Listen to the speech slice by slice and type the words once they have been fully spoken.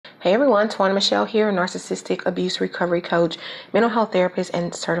Hey everyone, Tawana Michelle here, Narcissistic Abuse Recovery Coach, mental health therapist,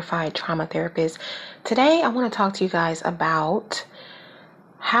 and certified trauma therapist. Today I want to talk to you guys about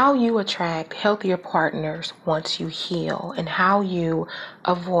how you attract healthier partners once you heal and how you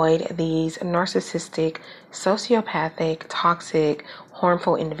avoid these narcissistic, sociopathic, toxic,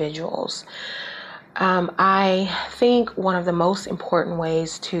 harmful individuals. I think one of the most important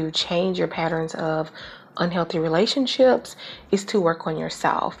ways to change your patterns of unhealthy relationships is to work on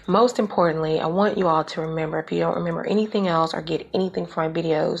yourself. Most importantly, I want you all to remember, if you don't remember anything else or get anything from my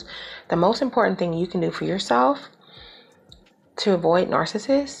videos, the most important thing you can do for yourself to avoid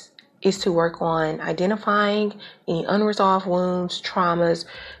narcissists is to work on identifying any unresolved wounds, traumas,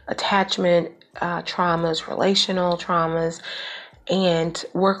 attachment traumas, relational traumas, and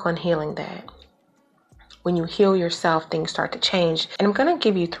work on healing that. When you heal yourself, things start to change. And I'm going to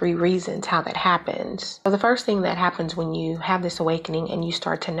give you 3 reasons how that happens. So the first thing that happens when you have this awakening and you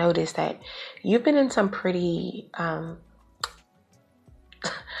start to notice that you've been in some pretty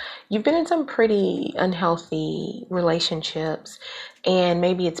unhealthy relationships, and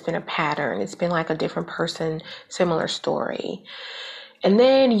maybe it's been a pattern. It's been like a different person, similar story. And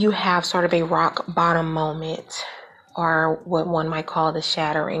then you have sort of a rock bottom moment, or what one might call the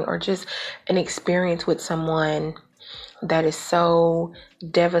shattering, or just an experience with someone that is so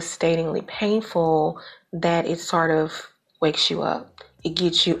devastatingly painful that it sort of wakes you up. It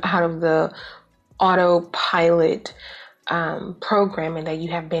gets you out of the autopilot programming that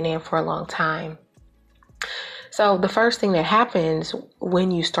you have been in for a long time. So the first thing that happens when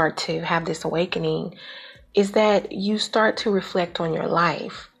you start to have this awakening is that you start to reflect on your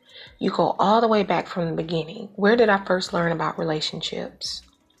life. You go all the way back from the beginning. Where did I first learn about relationships?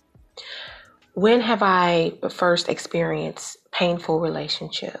 When have I first experienced painful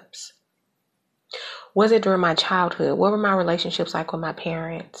relationships? Was it during my childhood? What were my relationships like with my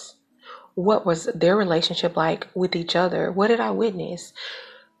parents? What was their relationship like with each other? What did I witness?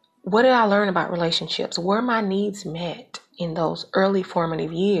 What did I learn about relationships? Were my needs met in those early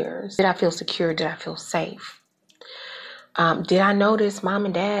formative years? Did I feel secure? Did I feel safe? Did I notice mom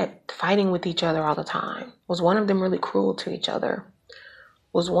and dad fighting with each other all the time? Was one of them really cruel to each other?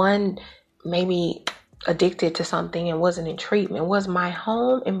 Was one maybe addicted to something and wasn't in treatment? Was my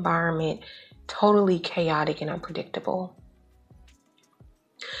home environment totally chaotic and unpredictable?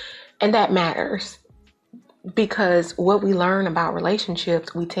 And that matters, because what we learn about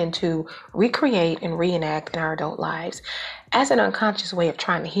relationships, we tend to recreate and reenact in our adult lives as an unconscious way of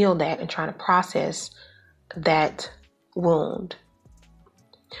trying to heal that and trying to process that wound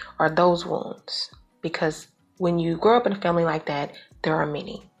or those wounds. Because when you grow up in a family like that, there are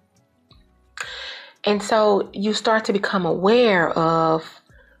many. And so you start to become aware of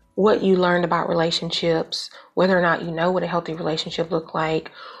what you learned about relationships, whether or not you know what a healthy relationship looks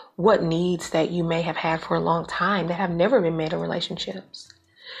like, what needs that you may have had for a long time that have never been met in relationships.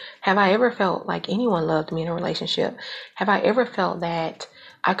 Have I ever felt like anyone loved me in a relationship? Have I ever felt that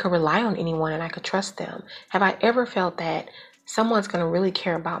I could rely on anyone and I could trust them? Have I ever felt that someone's going to really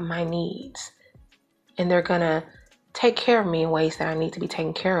care about my needs and they're going to take care of me in ways that I need to be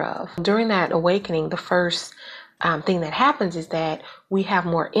taken care of? During that awakening, the first thing that happens is that we have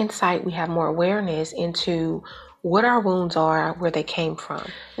more insight, we have more awareness into what our wounds are, where they came from.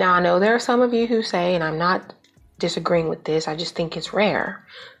 Now, I know there are some of you who say, and I'm not disagreeing with this, I just think it's rare,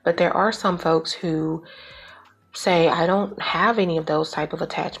 but there are some folks who say, I don't have any of those type of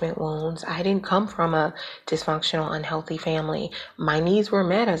attachment wounds. I didn't come from a dysfunctional, unhealthy family. My needs were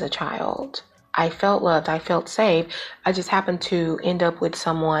met as a child. I felt loved. I felt safe. I just happened to end up with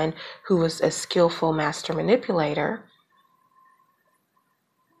someone who was a skillful master manipulator,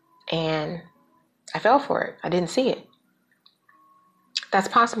 and I fell for it. I didn't see it. That's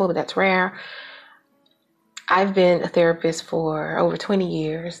possible, but that's rare. I've been a therapist for over 20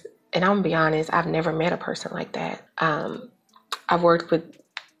 years. And I'm gonna be honest, I've never met a person like that. I've worked with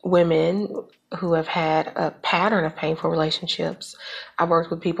women who have had a pattern of painful relationships. I've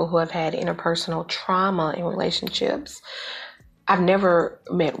worked with people who have had interpersonal trauma in relationships. I've never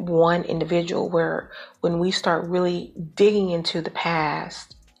met one individual where when we start really digging into the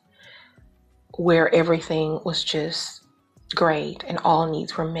past, where everything was just great and all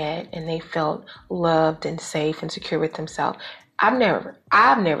needs were met and they felt loved and safe and secure with themselves. I've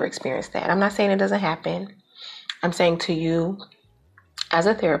never experienced that. I'm not saying it doesn't happen. I'm saying to you, as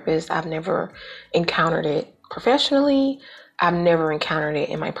a therapist, I've never encountered it professionally. I've never encountered it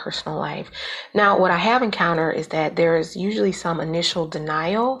in my personal life. Now, what I have encountered is that there is usually some initial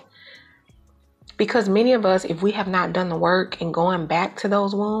denial, because many of us, if we have not done the work and going back to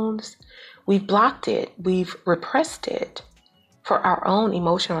those wounds, we've blocked it. We've repressed it for our own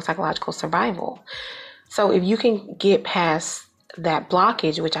emotional and psychological survival. So if you can get past that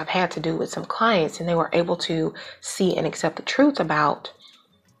blockage, which I've had to do with some clients, and they were able to see and accept the truth about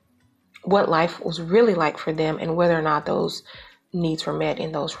what life was really like for them and whether or not those needs were met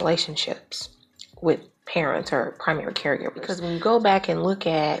in those relationships with parents or primary caregivers. Because when you go back and look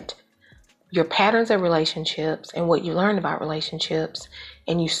at your patterns of relationships and what you learned about relationships,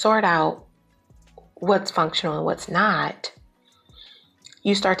 and you sort out what's functional and what's not,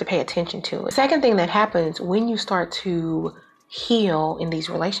 you start to pay attention to it. Second thing that happens when you start to heal in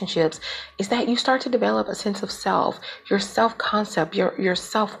these relationships is that you start to develop a sense of self. Your self-concept, your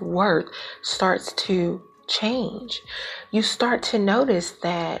self-worth starts to change. You start to notice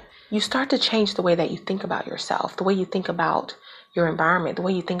that you start to change the way that you think about yourself, the way you think about your environment, the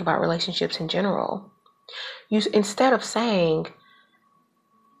way you think about relationships in general. You, instead of saying,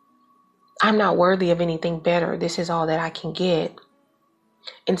 I'm not worthy of anything better, this is all that I can get,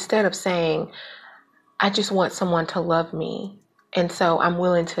 instead of saying, I just want someone to love me, and so I'm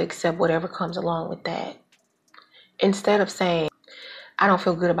willing to accept whatever comes along with that. Instead of saying, I don't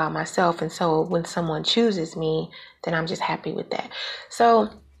feel good about myself, and so when someone chooses me, then I'm just happy with that. So,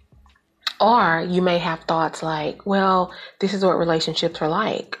 or you may have thoughts like, well, this is what relationships are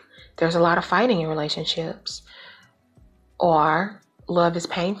like. There's a lot of fighting in relationships. Or love is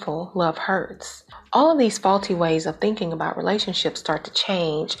painful, love hurts. All of these faulty ways of thinking about relationships start to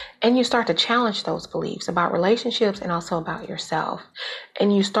change, and you start to challenge those beliefs about relationships and also about yourself.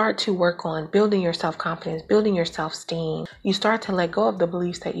 And you start to work on building your self-confidence, building your self-esteem. You start to let go of the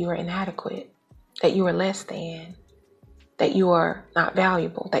beliefs that you are inadequate, that you are less than, that you are not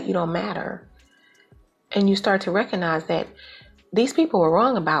valuable, that you don't matter. And you start to recognize that these people were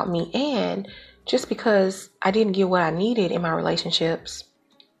wrong about me, and just because I didn't get what I needed in my relationships,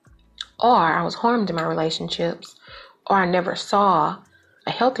 or I was harmed in my relationships, or I never saw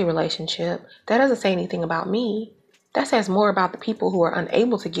a healthy relationship, that doesn't say anything about me. That says more about the people who are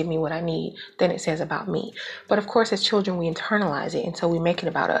unable to give me what I need than it says about me. But of course, as children, we internalize it, and so we make it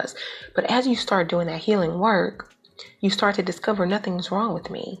about us. But as you start doing that healing work, you start to discover nothing's wrong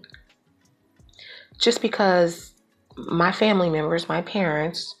with me. Just because my family members, my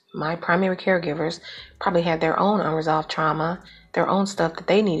parents, my primary caregivers probably had their own unresolved trauma, their own stuff that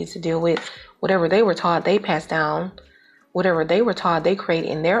they needed to deal with. Whatever they were taught, they passed down. Whatever they were taught, they created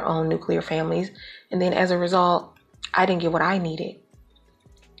in their own nuclear families. And then as a result, I didn't get what I needed.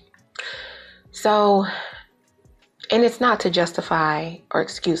 So, and it's not to justify or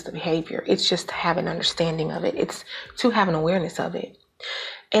excuse the behavior. It's just to have an understanding of it. It's to have an awareness of it.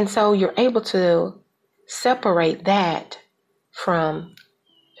 And so you're able to separate that from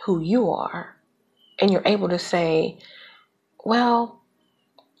who you are, and you're able to say, well,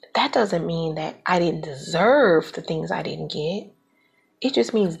 that doesn't mean that I didn't deserve the things I didn't get. It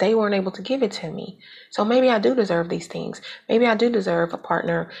just means they weren't able to give it to me. So maybe I do deserve these things. Maybe I do deserve a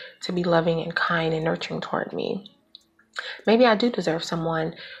partner to be loving and kind and nurturing toward me. Maybe I do deserve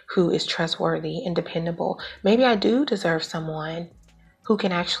someone who is trustworthy and dependable. Maybe I do deserve someone who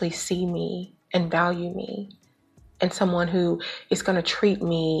can actually see me and value me, and someone who is going to treat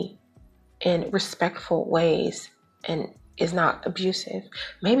me in respectful ways and is not abusive.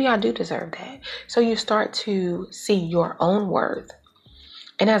 Maybe I do deserve that. So you start to see your own worth.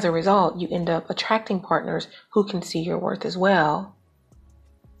 And as a result, you end up attracting partners who can see your worth as well.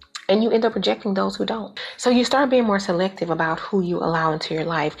 And you end up rejecting those who don't. So you start being more selective about who you allow into your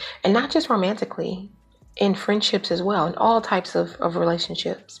life, and not just romantically, in friendships as well, in all types of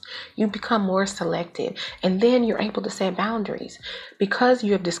relationships. You become more selective, and then you're able to set boundaries. Because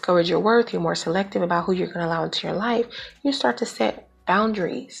you have discovered your worth, you're more selective about who you're going to allow into your life. You start to set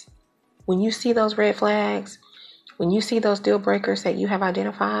boundaries. When you see those red flags, when you see those deal breakers that you have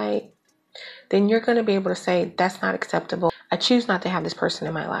identified, then you're going to be able to say, that's not acceptable. I choose not to have this person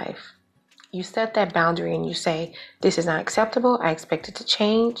in my life. You set that boundary and you say, this is not acceptable. I expect it to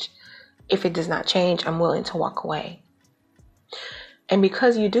change. If it does not change, I'm willing to walk away. And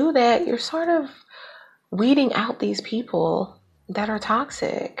because you do that, you're sort of weeding out these people that are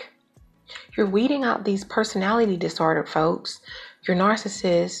toxic. You're weeding out these personality disordered folks, your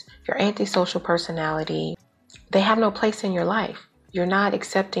narcissists, your antisocial personality. They have no place in your life. You're not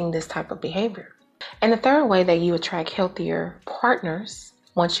accepting this type of behavior. And the third way that you attract healthier partners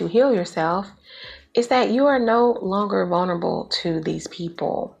once you heal yourself is that you are no longer vulnerable to these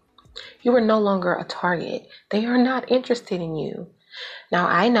people. You are no longer a target. They are not interested in you. Now,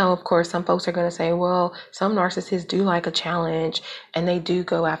 I know, of course, some folks are going to say, well, some narcissists do like a challenge, and they do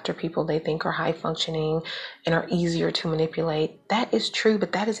go after people they think are high functioning and are easier to manipulate. That is true,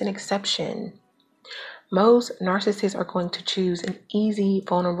 but that is an exception. Most narcissists are going to choose an easy,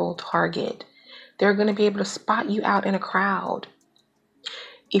 vulnerable target. They're going to be able to spot you out in a crowd.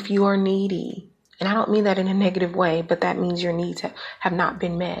 If you are needy, and I don't mean that in a negative way, but that means your needs have not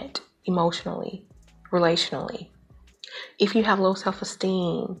been met emotionally, relationally. If you have low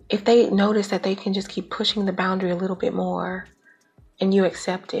self-esteem, if they notice that they can just keep pushing the boundary a little bit more and you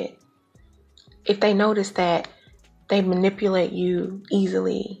accept it. If they notice that they manipulate you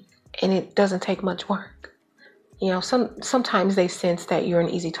easily and it doesn't take much work. You know, sometimes they sense that you're an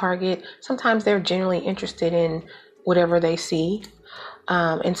easy target. Sometimes they're genuinely interested in whatever they see.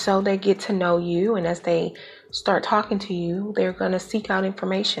 And so they get to know you, and as they start talking to you, they're going to seek out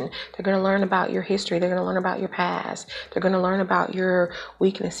information. They're going to learn about your history. They're going to learn about your past. They're going to learn about your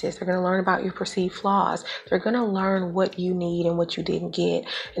weaknesses. They're going to learn about your perceived flaws. They're going to learn what you need and what you didn't get.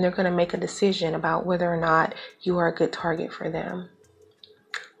 And they're going to make a decision about whether or not you are a good target for them,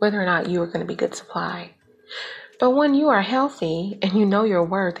 whether or not you are going to be good supply. But when you are healthy and you know your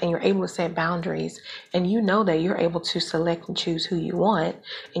worth and you're able to set boundaries and you know that you're able to select and choose who you want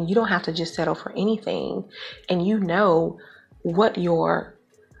and you don't have to just settle for anything, and you know what your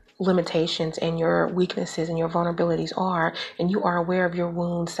limitations and your weaknesses and your vulnerabilities are, and you are aware of your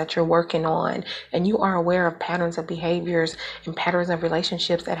wounds that you're working on, and you are aware of patterns of behaviors and patterns of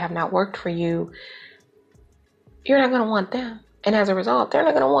relationships that have not worked for you, you're not going to want them. And as a result, they're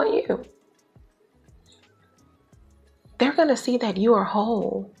not going to want you. They're going to see that you are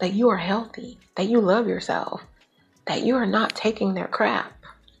whole, that you are healthy, that you love yourself, that you are not taking their crap.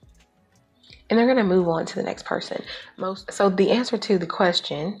 And they're going to move on to the next person. So the answer to the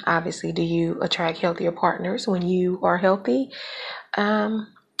question, obviously, do you attract healthier partners when you are healthy?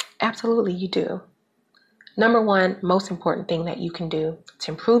 Absolutely, you do. Number one, most important thing that you can do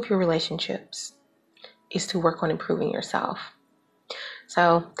to improve your relationships is to work on improving yourself.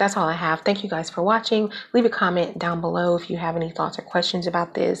 So that's all I have. Thank you guys for watching. Leave a comment down below if you have any thoughts or questions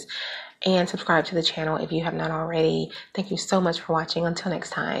about this, and subscribe to the channel if you have not already. Thank you so much for watching. Until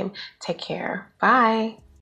next time, take care. Bye.